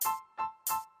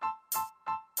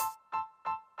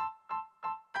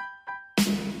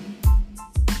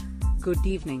Good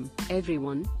evening,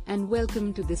 everyone, and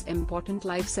welcome to this important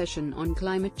live session on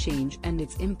climate change and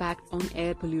its impact on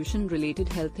air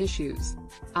pollution-related health issues.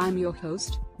 I'm your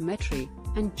host, Maitri,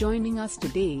 and joining us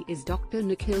today is Dr.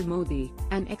 Nikhil Modi,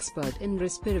 an expert in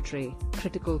respiratory,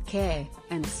 critical care,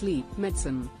 and sleep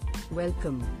medicine.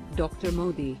 Welcome, Dr.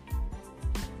 Modi.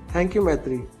 Thank you,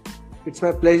 Maitri. It's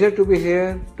my pleasure to be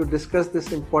here to discuss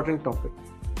this important topic.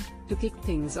 To kick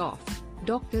things off,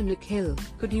 Dr. Nikhil,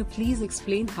 could you please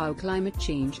explain how climate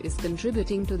change is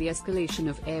contributing to the escalation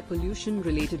of air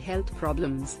pollution-related health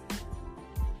problems?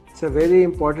 It's a very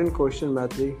important question,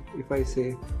 Maitri, if I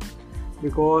say,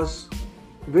 because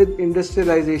with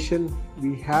industrialization,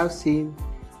 we have seen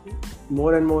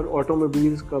more and more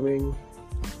automobiles coming,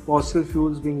 fossil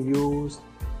fuels being used,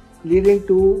 leading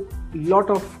to a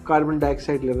lot of carbon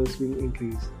dioxide levels being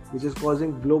increased, which is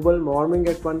causing global warming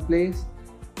at one place,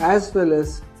 as well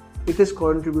as it is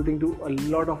contributing to a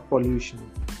lot of pollution.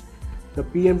 The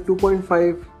PM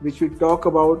 2.5, which we talk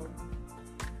about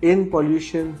in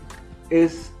pollution,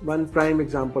 is one prime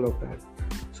example of that.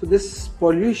 So this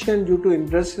pollution due to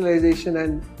industrialization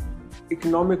and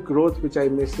economic growth, which I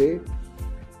may say,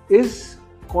 is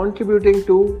contributing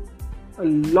to a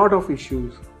lot of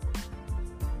issues.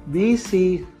 We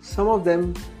see some of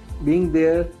them being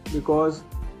there because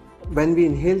when we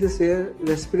inhale this air,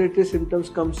 respiratory symptoms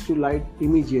comes to light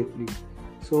immediately.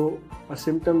 So a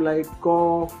symptom like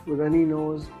cough, runny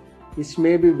nose, which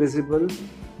may be visible,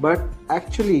 but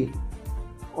actually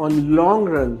on long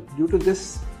run, due to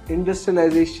this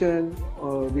industrialization,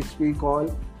 which we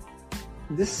call,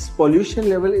 this pollution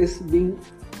level is being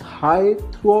high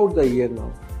throughout the year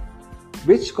now,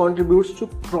 which contributes to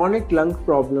chronic lung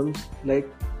problems like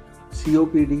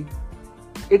COPD.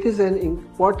 It is an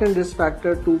important risk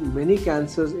factor to many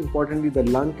cancers, importantly the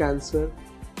lung cancer,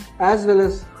 as well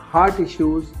as heart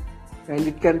issues, and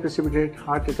it can precipitate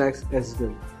heart attacks as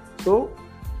well. So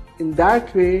in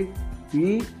that way,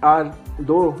 we are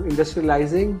though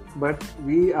industrializing, but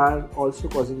we are also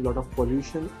causing a lot of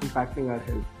pollution impacting our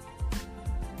health.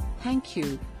 Thank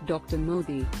you, Dr.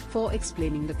 Modi, for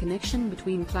explaining the connection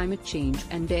between climate change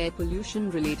and air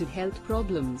pollution-related health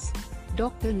problems.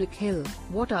 Dr. Nikhil,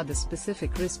 what are the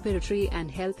specific respiratory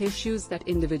and health issues that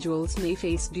individuals may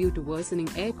face due to worsening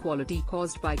air quality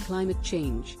caused by climate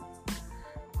change?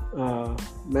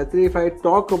 Maitri, if I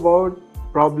talk about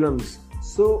problems,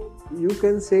 so you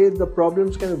can say the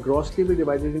problems can grossly be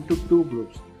divided into two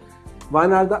groups.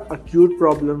 One are the acute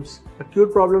problems.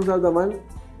 Acute problems are the one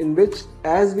in which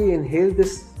as we inhale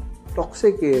this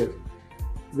toxic air,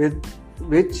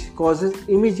 which causes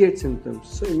immediate symptoms.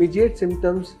 So immediate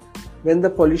symptoms when the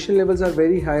pollution levels are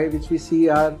very high, which we see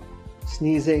are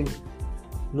sneezing,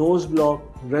 nose block,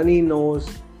 runny nose,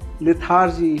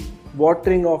 lethargy,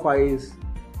 watering of eyes,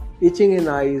 itching in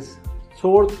eyes,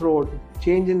 sore throat,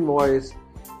 change in voice,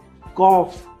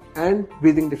 cough, and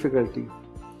breathing difficulty.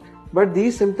 But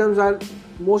these symptoms are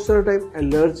most of the time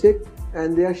allergic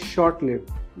and they are short-lived.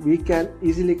 We can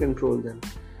easily control them.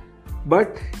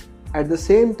 But at the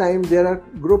same time, there are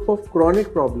a group of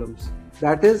chronic problems.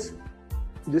 That is,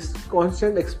 this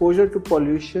constant exposure to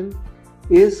pollution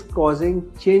is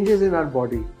causing changes in our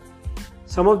body.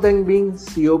 Some of them being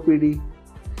COPD,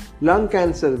 lung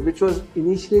cancer, which was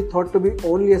initially thought to be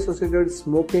only associated with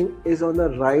smoking, is on the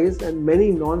rise, and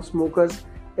many non-smokers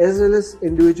as well as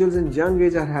individuals in young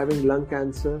age are having lung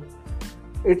cancer.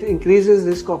 It increases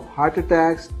risk of heart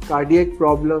attacks, cardiac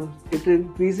problems, it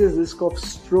increases risk of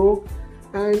stroke,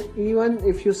 and even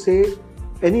if you say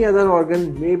any other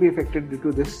organ may be affected due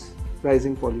to this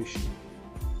rising pollution.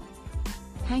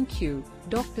 Thank you,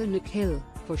 Dr. Nikhil,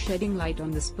 for shedding light on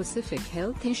the specific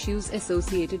health issues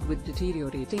associated with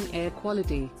deteriorating air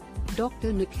quality.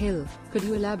 Dr. Nikhil, could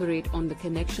you elaborate on the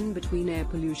connection between air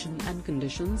pollution and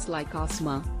conditions like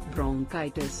asthma,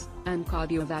 bronchitis, and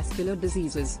cardiovascular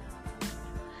diseases?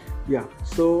 Yeah,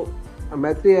 so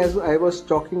Maitri, as I was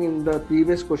talking in the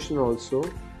previous question also,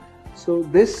 so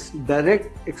this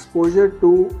direct exposure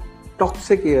to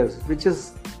toxic airs, which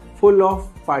is full of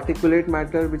particulate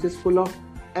matter, which is full of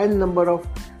n number of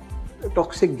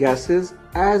toxic gases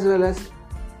as well as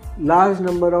large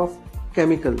number of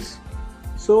chemicals.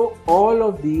 So all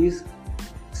of these,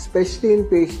 especially in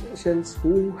patients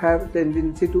who have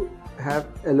tendency to have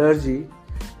allergy,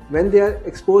 when they are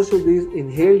exposed to these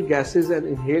inhaled gases and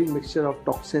inhaled mixture of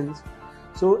toxins,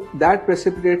 so that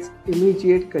precipitates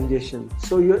immediate congestion.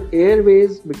 So your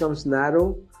airways becomes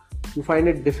narrow, you find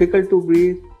it difficult to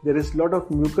breathe, there is a lot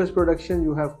of mucus production,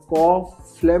 you have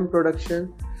cough, phlegm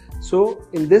production. So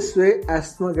in this way,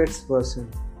 asthma gets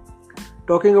worsened.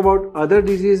 Talking about other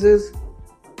diseases,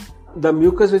 the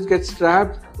mucus which gets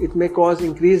trapped, it may cause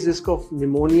increased risk of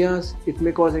pneumonias, it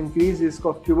may cause increased risk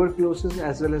of tuberculosis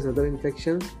as well as other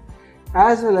infections,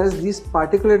 as well as these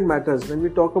particulate matters. When we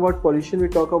talk about pollution, we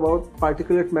talk about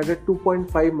particulate matter 2.5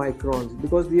 microns,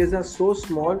 because these are so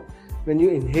small. When you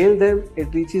inhale them,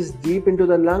 it reaches deep into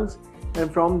the lungs,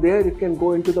 and from there it can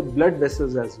go into the blood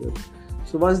vessels as well.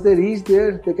 So once they reach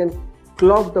there, they can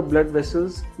clog the blood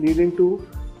vessels, leading to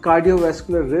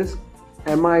cardiovascular risk,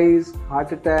 MIs,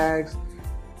 heart attacks,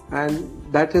 and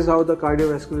that is how the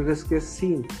cardiovascular risk is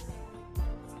seen.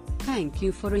 Thank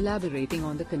you for elaborating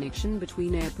on the connection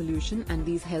between air pollution and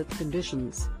these health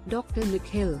conditions. Dr.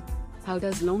 Nikhil, how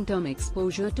does long-term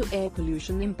exposure to air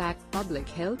pollution impact public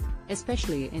health,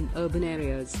 especially in urban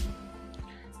areas?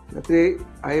 Maitri,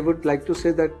 I would like to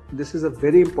say that this is a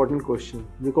very important question,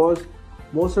 because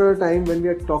most of the time when we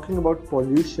are talking about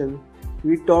pollution,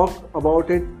 we talk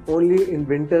about it only in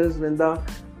winters when the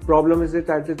problem is at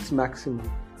its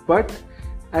maximum. But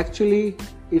actually,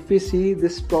 if we see,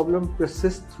 this problem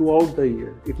persists throughout the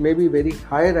year. It may be very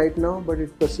high right now, but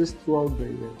it persists throughout the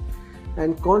year.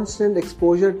 And constant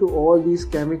exposure to all these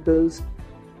chemicals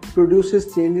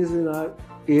produces changes in our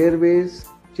airways,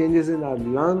 changes in our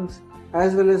lungs,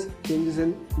 as well as changes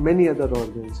in many other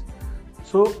organs.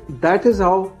 So that is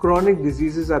how chronic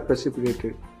diseases are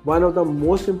precipitated. One of the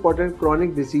most important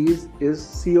chronic disease is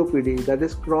COPD, that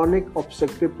is chronic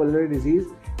obstructive pulmonary disease,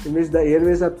 in which the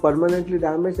airways are permanently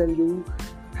damaged and you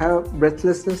have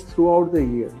breathlessness throughout the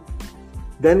year.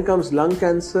 Then comes lung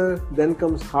cancer, then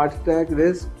comes heart attack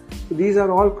risk. So these are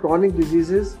all chronic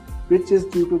diseases which is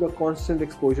due to the constant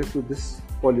exposure to this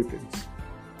pollutants.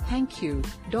 Thank you,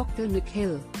 Dr.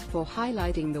 Nikhil, for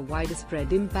highlighting the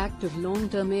widespread impact of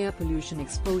long-term air pollution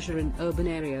exposure in urban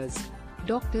areas.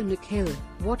 Dr. Nikhil,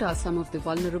 what are some of the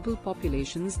vulnerable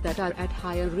populations that are at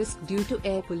higher risk due to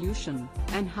air pollution,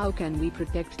 and how can we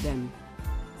protect them?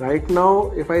 Right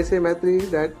now, if I say, Maitri,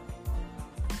 that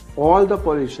all the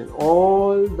pollution,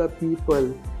 all the people,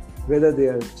 whether they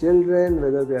are children,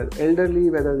 whether they are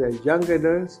elderly, whether they are young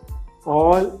adults,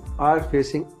 all are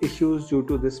facing issues due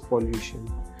to this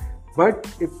pollution. But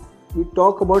if we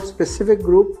talk about specific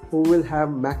group who will have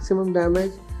maximum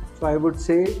damage, so I would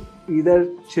say either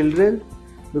children,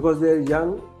 because they are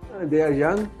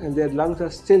young and their lungs are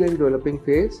still in developing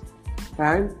phase,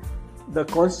 and the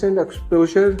constant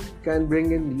exposure can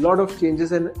bring in a lot of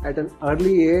changes at an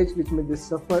early age, which may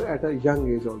suffer at a young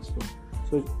age also.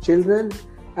 So children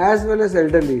as well as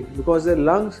elderly, because their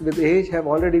lungs with age have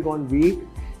already gone weak,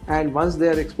 and once they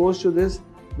are exposed to this,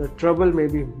 the trouble may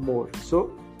be more.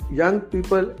 So young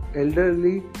people,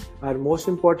 elderly are most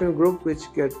important group which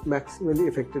get maximally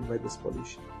affected by this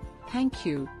pollution. Thank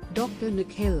you, Dr.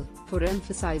 Nikhil, for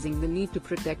emphasizing the need to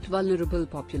protect vulnerable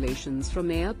populations from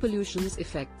air pollution's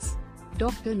effects.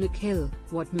 Dr. Nikhil,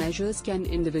 what measures can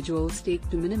individuals take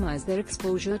to minimize their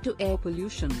exposure to air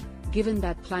pollution, given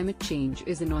that climate change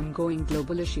is an ongoing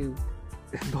global issue?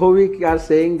 Though we are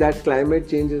saying that climate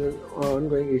change is an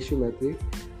ongoing issue, Maitri,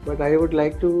 but I would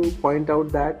like to point out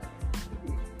that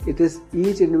it is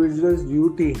each individual's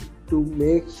duty to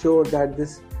make sure that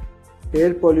this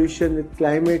air pollution with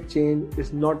climate change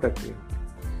is not occurring.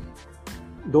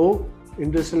 Though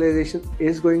industrialization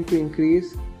is going to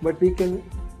increase, but we can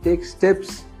take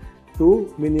steps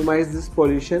to minimize this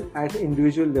pollution at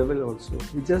individual level also.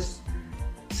 We just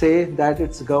say that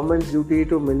it's government's duty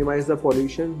to minimize the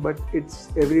pollution, but it's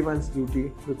everyone's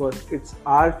duty, because it's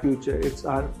our future, it's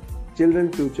our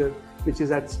children's future which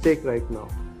is at stake right now.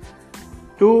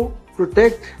 To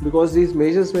protect, because these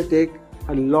measures may take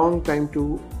a long time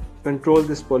to control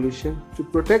this pollution, to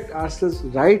protect ourselves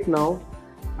right now,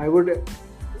 I would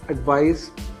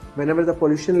advise, whenever the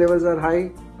pollution levels are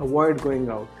high, avoid going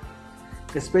out.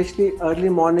 Especially early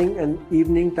morning and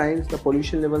evening times, the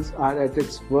pollution levels are at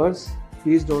its worst.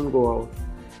 Please don't go out.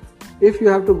 If you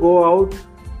have to go out,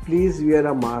 please wear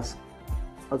a mask.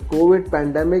 A COVID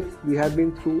pandemic we have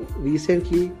been through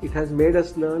recently, it has made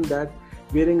us learn that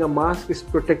wearing a mask is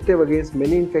protective against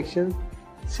many infections.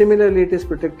 Similarly, it is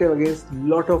protective against a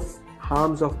lot of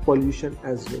harms of pollution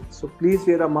as well. So please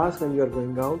wear a mask when you are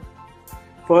going out.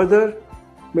 Further,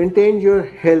 maintain your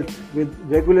health with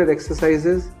regular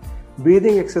exercises,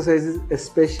 breathing exercises,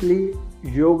 especially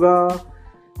yoga,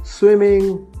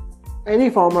 swimming, any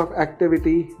form of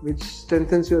activity which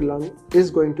strengthens your lung is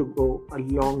going to go a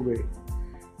long way.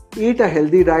 Eat a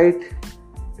healthy diet.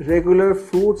 Regular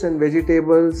fruits and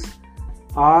vegetables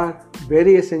are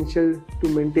very essential to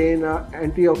maintain an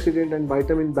antioxidant and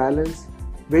vitamin balance,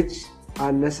 which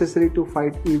are necessary to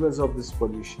fight evils of this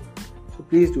pollution. So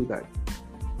please do that.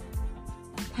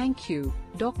 Thank you,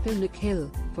 Dr. Nikhil,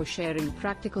 for sharing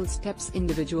practical steps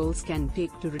individuals can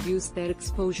take to reduce their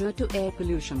exposure to air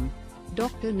pollution.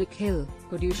 Dr. Nikhil,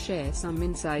 could you share some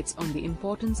insights on the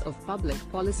importance of public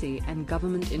policy and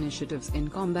government initiatives in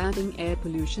combating air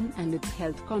pollution and its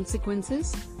health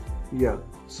consequences? Yeah,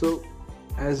 so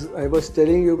as I was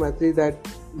telling you, Maitri, that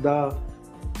the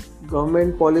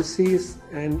government policies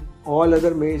and all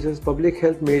other measures, public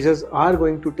health measures are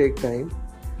going to take time,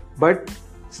 but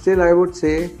still I would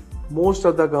say most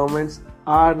of the governments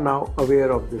are now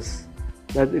aware of this,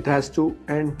 that it has to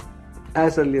end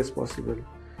as early as possible.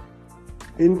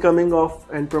 Incoming of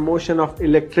and promotion of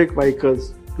electric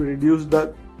vehicles to reduce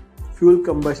the fuel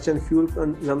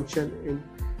consumption in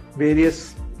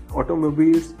various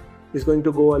automobiles is going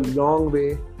to go a long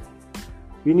way.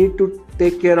 We need to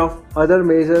take care of other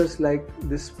measures like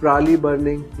this prali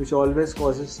burning, which always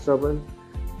causes trouble,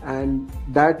 and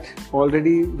that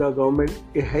already the government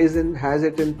has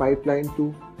it in pipeline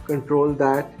to control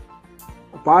that.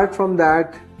 Apart from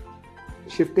that,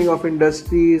 shifting of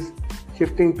industries,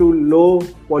 shifting to low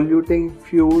polluting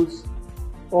fuels,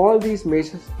 all these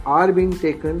measures are being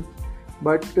taken,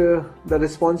 but the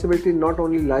responsibility not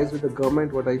only lies with the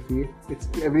government, what I feel, it's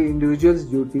every individual's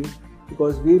duty,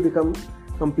 because we become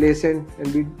complacent and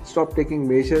we stop taking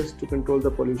measures to control the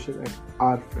pollution at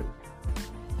our front.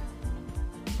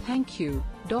 Thank you,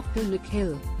 Dr.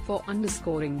 Nikhil, for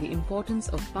underscoring the importance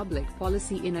of public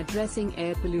policy in addressing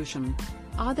air pollution.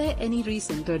 Are there any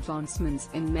recent advancements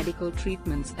in medical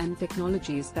treatments and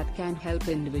technologies that can help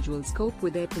individuals cope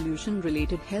with air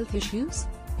pollution-related health issues?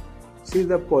 See,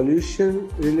 the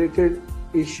pollution-related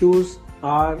issues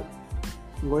are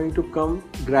going to come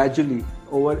gradually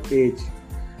over age.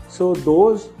 So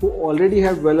those who already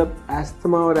have developed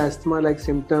asthma or asthma-like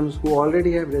symptoms, who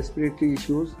already have respiratory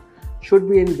issues, should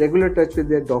be in regular touch with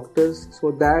their doctors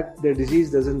so that their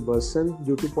disease doesn't worsen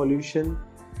due to pollution.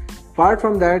 Apart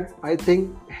from that, I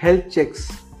think health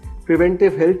checks,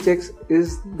 preventive health checks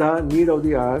is the need of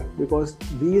the hour, because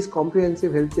these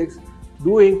comprehensive health checks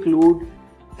do include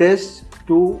tests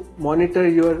to monitor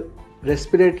your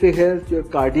respiratory health, your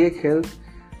cardiac health.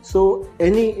 So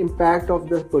any impact of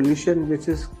the pollution which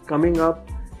is coming up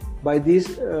by these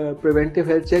preventive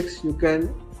health checks, you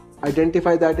can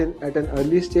identify that at an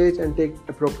early stage and take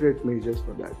appropriate measures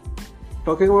for that.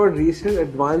 Talking about recent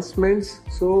advancements,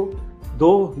 so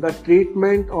though the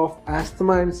treatment of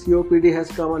asthma and COPD has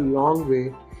come a long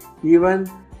way, even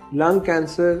lung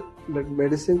cancer, the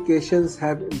medications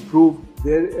have improved.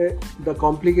 The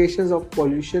complications of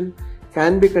pollution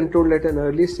can be controlled at an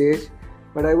early stage,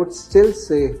 but I would still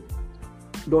say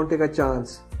don't take a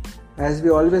chance. As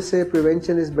we always say,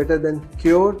 prevention is better than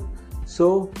cure.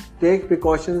 So take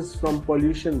precautions from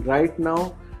pollution right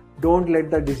now. Don't let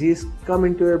the disease come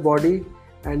into your body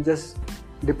and just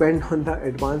depend on the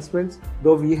advancements.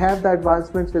 Though we have the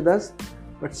advancements with us,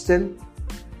 but still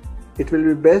it will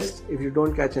be best if you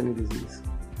don't catch any disease.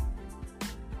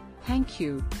 Thank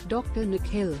you, Dr.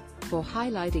 Nikhil, for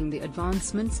highlighting the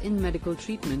advancements in medical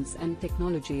treatments and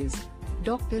technologies.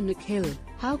 Dr. Nikhil,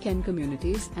 how can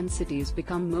communities and cities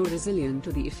become more resilient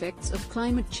to the effects of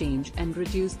climate change and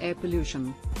reduce air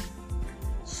pollution?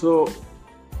 So,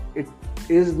 it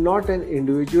is not an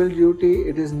individual duty,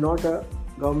 it is not a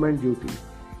government duty.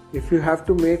 If you have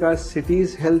to make our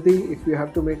cities healthy, if you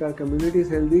have to make our communities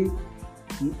healthy,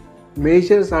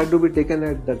 measures are to be taken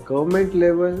at the government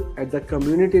level, at the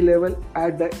community level,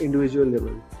 at the individual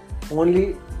level.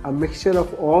 Only a mixture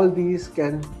of all these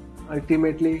can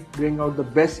ultimately bring out the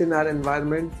best in our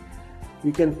environment.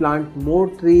 We can plant more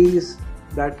trees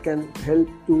that can help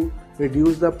to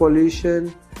reduce the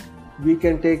pollution. We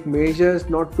can take measures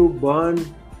not to burn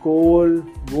coal,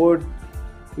 wood,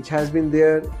 which has been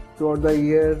there throughout the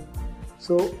year.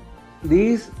 So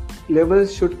these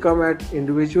levels should come at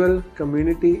individual,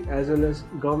 community as well as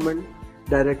government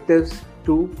directives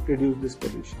to reduce this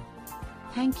pollution.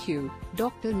 Thank you,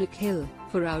 Dr. Nikhil,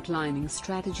 for outlining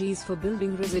strategies for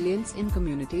building resilience in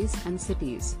communities and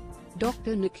cities.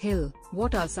 Dr. Nikhil,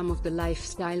 what are some of the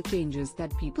lifestyle changes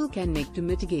that people can make to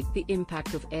mitigate the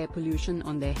impact of air pollution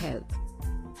on their health?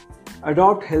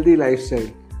 Adopt healthy lifestyle,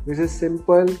 which is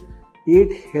simple.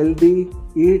 Eat healthy,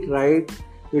 eat right.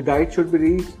 Your diet should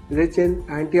be rich in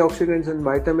antioxidants and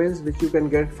vitamins, which you can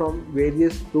get from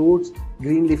various fruits,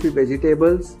 green leafy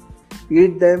vegetables.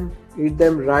 Eat them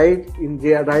right in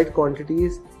their right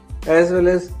quantities, as well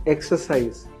as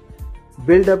exercise.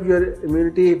 Build up your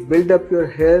immunity, build up your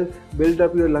health, build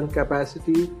up your lung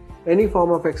capacity. Any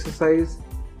form of exercise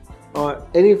or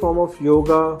any form of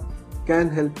yoga can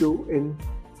help you in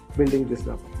building this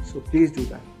up. So please do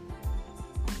that.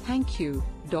 Thank you,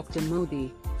 Dr.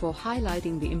 Modi, for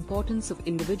highlighting the importance of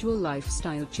individual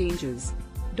lifestyle changes.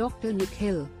 Dr.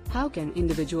 Nikhil, how can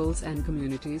individuals and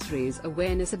communities raise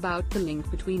awareness about the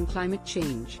link between climate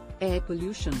change, air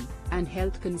pollution, and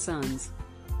health concerns?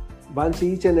 Once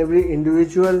each and every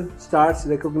individual starts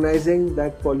recognizing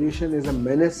that pollution is a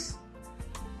menace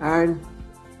and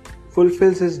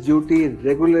fulfills his duty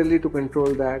regularly to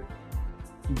control that,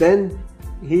 then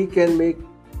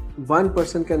one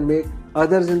person can make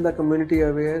others in the community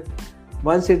aware.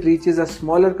 Once it reaches a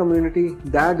smaller community,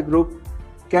 that group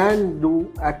can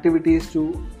do activities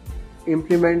to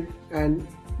implement and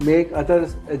make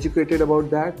others educated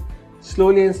about that.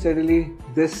 Slowly and steadily,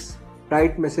 this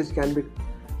right message can be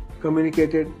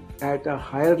communicated at a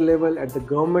higher level, at the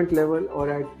government level, or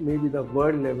at maybe the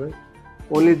world level.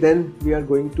 Only then we are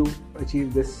going to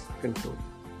achieve this control.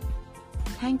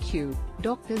 Thank you,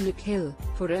 Dr. Nikhil,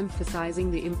 for emphasizing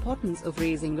the importance of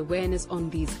raising awareness on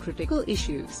these critical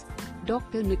issues.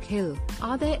 Dr. Nikhil,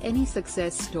 are there any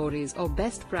success stories or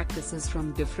best practices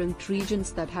from different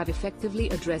regions that have effectively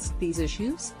addressed these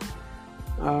issues?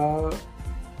 I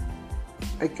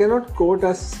cannot quote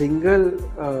a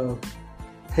single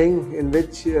thing in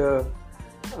which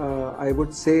I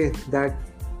would say that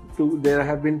there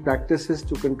have been practices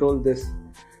to control this.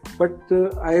 But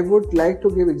I would like to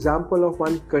give example of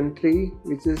one country,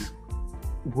 which is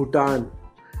Bhutan.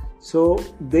 So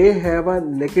they have a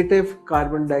negative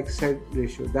carbon dioxide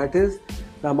ratio. That is,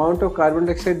 the amount of carbon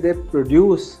dioxide they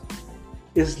produce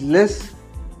is less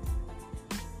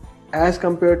as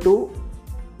compared to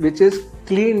which is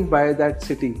cleaned by that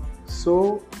city.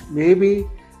 So maybe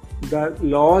the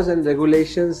laws and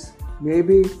regulations,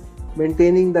 maybe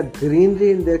maintaining the greenery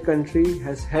in their country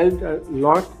has helped a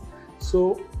lot.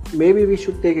 So maybe we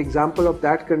should take example of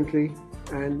that country,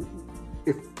 and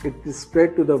if it is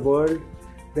spread to the world,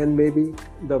 then maybe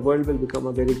the world will become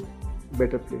a very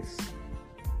better place.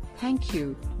 Thank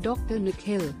you, Dr.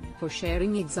 Nikhil, for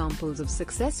sharing examples of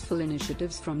successful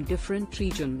initiatives from different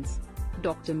regions.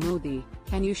 Dr. Modi,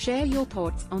 can you share your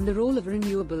thoughts on the role of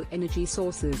renewable energy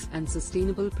sources and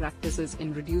sustainable practices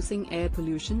in reducing air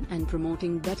pollution and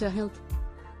promoting better health?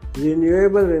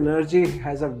 Renewable energy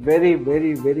has a very,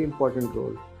 very, very important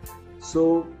role.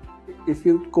 So if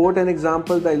you quote an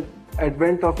example, the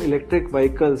advent of electric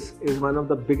vehicles is one of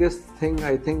the biggest thing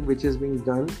I think which is being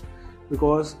done,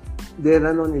 because they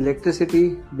run on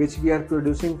electricity which we are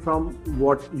producing from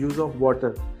use of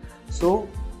water. So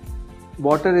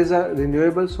water is a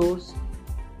renewable source.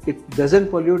 It doesn't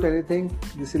pollute anything.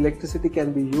 This electricity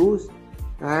can be used,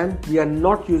 and we are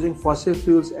not using fossil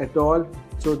fuels at all.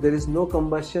 So there is no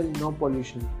combustion, no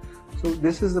pollution. So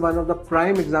this is one of the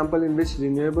prime example in which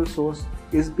renewable source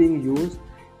is being used.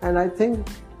 And I think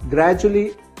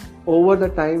gradually over the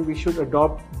time we should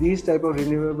adopt these type of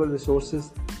renewable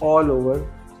resources all over,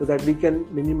 so that we can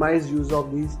minimize use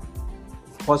of these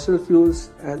fossil fuels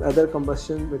and other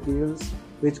combustion materials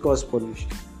which cause pollution.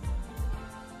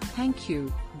 Thank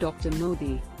you, Dr.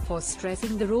 Modi, for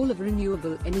stressing the role of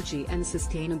renewable energy and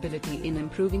sustainability in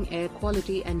improving air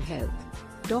quality and health.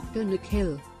 Dr.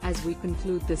 Nikhil, as we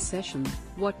conclude this session,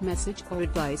 what message or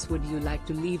advice would you like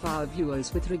to leave our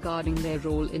viewers with regarding their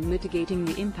role in mitigating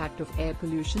the impact of air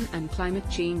pollution and climate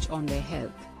change on their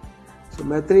health? So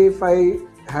Maitri, if I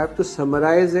have to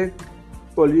summarize it,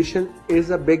 pollution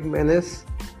is a big menace.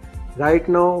 Right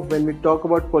now, when we talk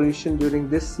about pollution during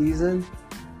this season,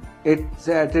 it's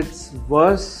at its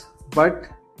worst, but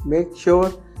make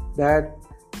sure that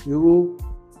you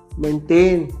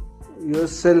maintain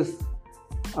yourself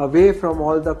away from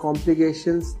all the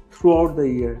complications throughout the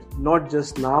year, not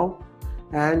just now,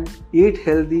 and eat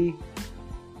healthy,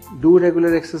 do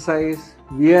regular exercise,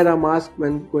 wear a mask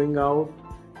when going out,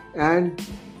 and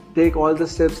take all the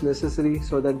steps necessary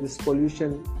so that this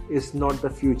pollution is not the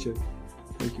future.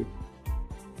 Thank you.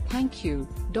 Thank you,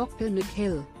 Dr.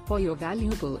 Nikhil, for your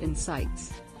valuable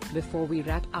insights. Before we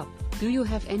wrap up, do you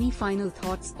have any final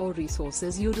thoughts or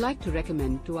resources you'd like to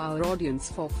recommend to our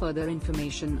audience for further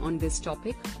information on this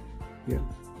topic? Yeah.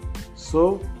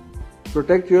 So,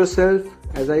 protect yourself.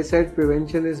 As I said,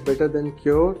 prevention is better than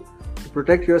cure.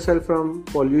 Protect yourself from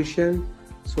pollution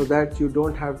so that you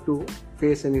don't have to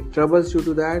face any troubles due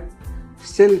to that.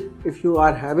 Still, if you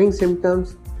are having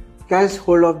symptoms, catch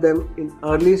hold of them in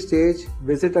early stage.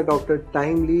 Visit a doctor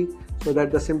timely so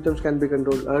that the symptoms can be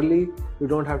controlled early. You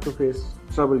don't have to face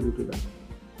trouble due to that.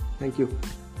 Thank you.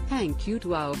 Thank you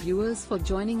to our viewers for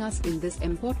joining us in this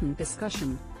important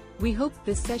discussion. We hope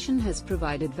this session has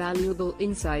provided valuable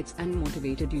insights and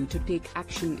motivated you to take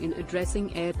action in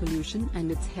addressing air pollution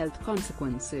and its health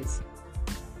consequences.